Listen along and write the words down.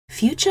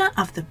Future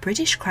of the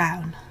British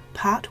Crown,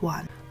 Part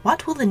 1.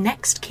 What will the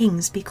next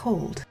kings be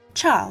called?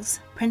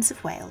 Charles, Prince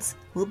of Wales,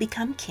 will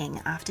become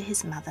king after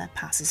his mother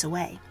passes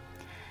away.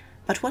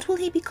 But what will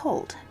he be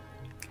called?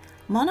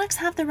 Monarchs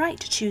have the right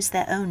to choose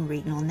their own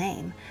regnal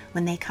name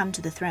when they come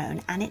to the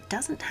throne, and it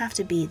doesn't have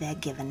to be their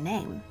given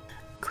name.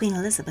 Queen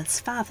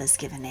Elizabeth's father's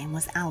given name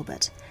was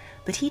Albert,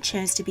 but he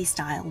chose to be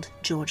styled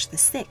George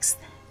VI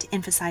to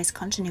emphasize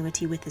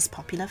continuity with his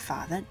popular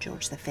father,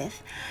 George V,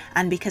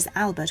 and because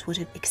Albert would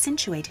have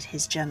accentuated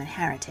his German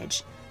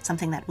heritage,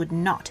 something that would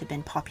not have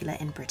been popular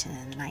in Britain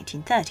in the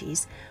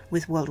 1930s,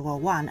 with World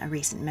War I a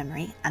recent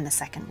memory and the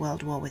Second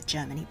World War with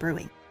Germany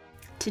brewing.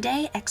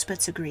 Today,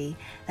 experts agree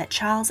that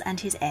Charles and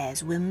his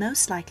heirs will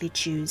most likely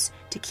choose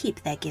to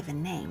keep their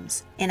given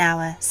names. In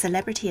our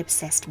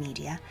celebrity-obsessed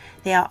media,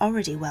 they are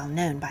already well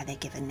known by their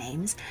given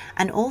names,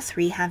 and all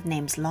three have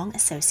names long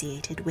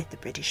associated with the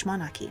British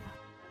monarchy.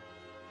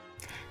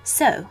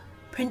 So,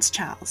 Prince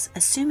Charles,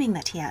 assuming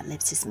that he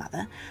outlives his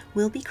mother,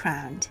 will be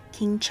crowned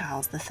King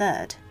Charles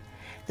III,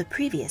 the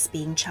previous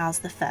being Charles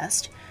I,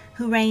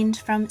 who reigned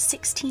from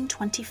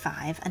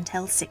 1625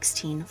 until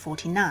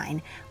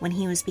 1649, when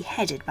he was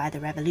beheaded by the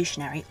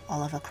revolutionary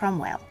Oliver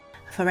Cromwell.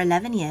 For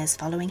 11 years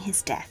following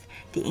his death,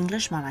 the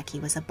English monarchy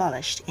was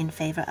abolished in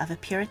favour of a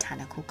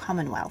puritanical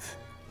commonwealth.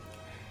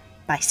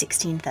 By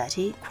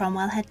 1630,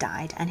 Cromwell had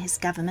died and his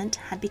government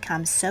had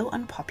become so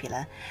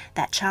unpopular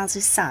that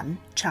Charles's son,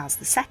 Charles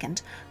II,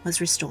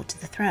 was restored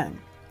to the throne.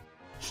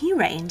 He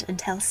reigned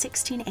until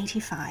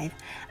 1685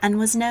 and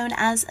was known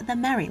as the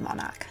Merry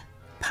Monarch,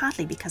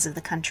 partly because of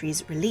the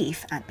country's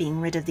relief at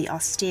being rid of the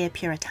austere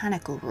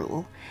puritanical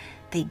rule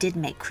 — they did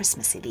make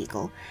Christmas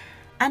illegal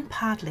 — and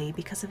partly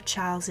because of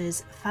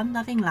Charles's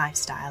fun-loving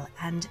lifestyle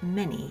and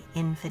many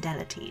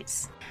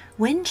infidelities.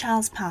 When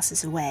Charles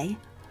passes away,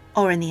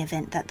 or in the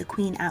event that the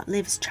Queen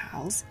outlives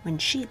Charles when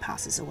she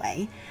passes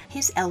away,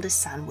 his eldest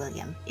son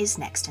William is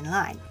next in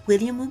line.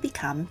 William will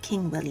become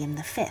King William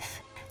V,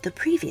 the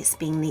previous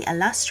being the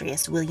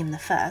illustrious William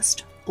I,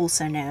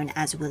 also known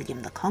as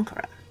William the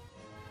Conqueror.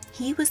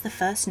 He was the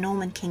first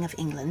Norman king of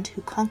England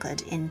who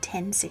conquered in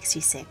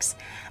 1066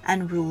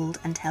 and ruled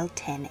until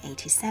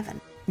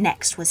 1087.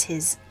 Next was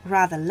his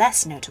rather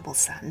less notable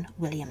son,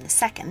 William II,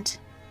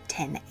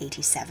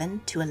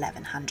 1087 to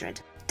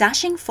 1100.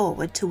 Dashing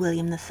forward to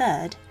William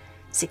III,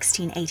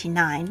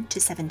 1689 to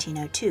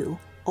 1702,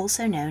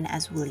 also known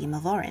as William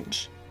of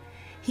Orange.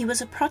 He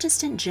was a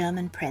Protestant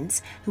German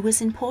prince who was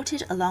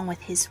imported along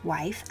with his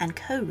wife and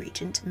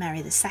co-regent Mary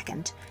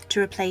II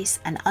to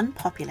replace an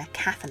unpopular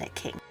Catholic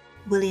king.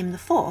 William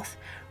IV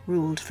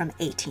ruled from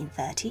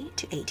 1830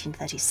 to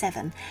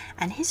 1837,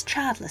 and his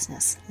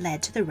childlessness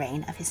led to the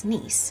reign of his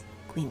niece,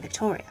 Queen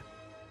Victoria.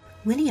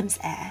 William's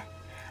heir,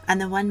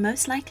 and the one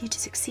most likely to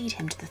succeed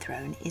him to the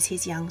throne, is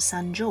his young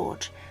son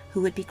George, who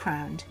would be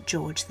crowned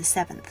George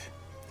VII.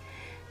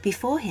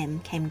 Before him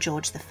came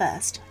George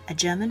I, a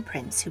German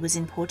prince who was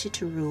imported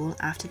to rule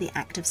after the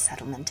Act of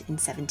Settlement in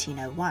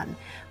 1701,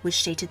 which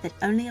stated that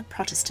only a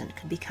Protestant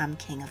could become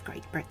King of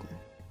Great Britain.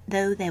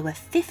 Though there were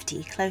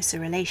 50 closer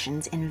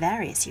relations in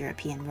various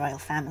European royal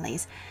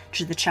families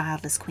to the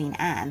childless Queen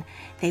Anne,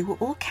 they were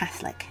all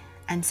Catholic,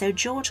 and so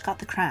George got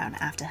the crown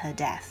after her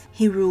death.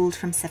 He ruled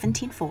from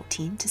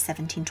 1714 to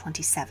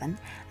 1727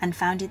 and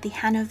founded the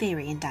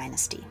Hanoverian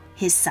dynasty.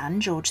 His son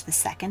George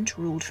II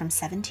ruled from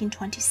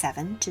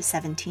 1727 to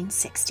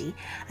 1760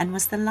 and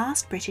was the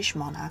last British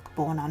monarch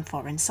born on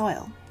foreign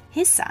soil.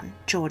 His son,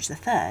 George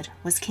III,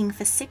 was king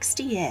for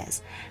 60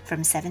 years, from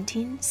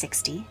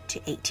 1760 to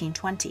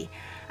 1820,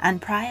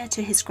 and prior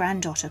to his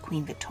granddaughter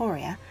Queen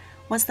Victoria,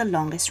 was the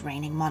longest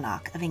reigning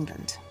monarch of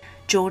England.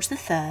 George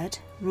III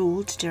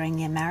ruled during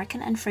the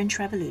American and French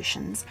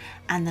Revolutions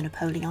and the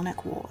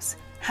Napoleonic Wars.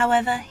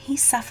 However, he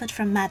suffered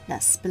from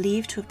madness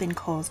believed to have been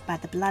caused by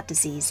the blood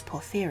disease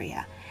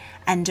porphyria,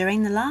 and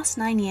during the last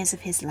 9 years of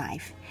his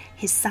life,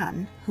 his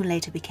son, who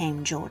later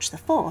became George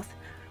IV,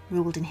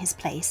 ruled in his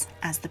place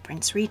as the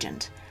Prince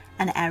Regent,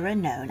 an era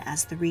known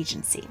as the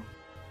Regency.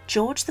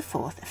 George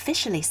IV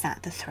officially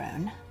sat the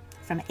throne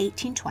from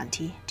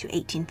 1820 to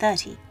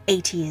 1830.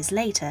 80 years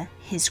later,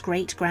 his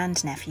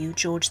great-grandnephew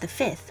George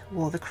V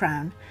wore the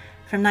crown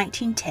from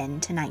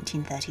 1910 to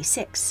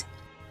 1936.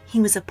 He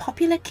was a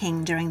popular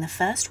king during the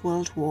First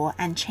World War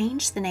and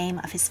changed the name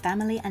of his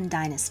family and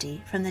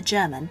dynasty from the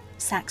German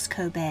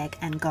Saxe-Coburg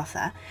and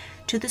Gotha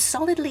to the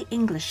solidly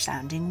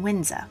English-sounding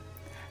Windsor,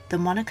 the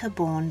moniker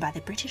borne by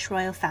the British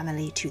royal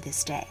family to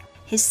this day.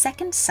 His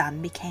second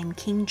son became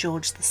King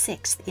George VI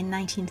in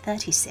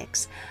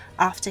 1936,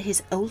 after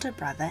his older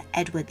brother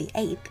Edward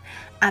VIII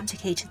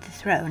abdicated the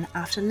throne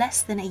after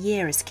less than a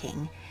year as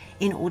king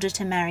in order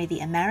to marry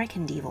the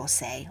American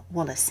divorcee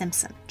Wallis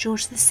Simpson.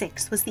 George VI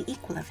was the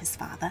equal of his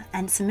father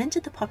and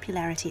cemented the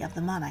popularity of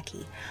the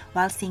monarchy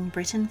while seeing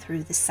Britain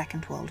through the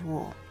Second World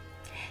War.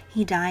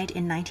 He died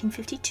in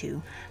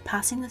 1952,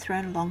 passing the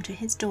throne along to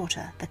his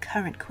daughter, the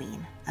current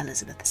Queen,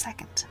 Elizabeth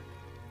II.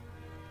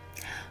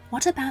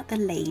 What about the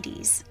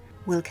ladies?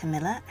 Will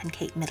Camilla and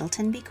Kate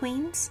Middleton be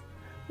queens?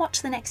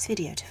 Watch the next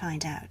video to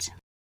find out.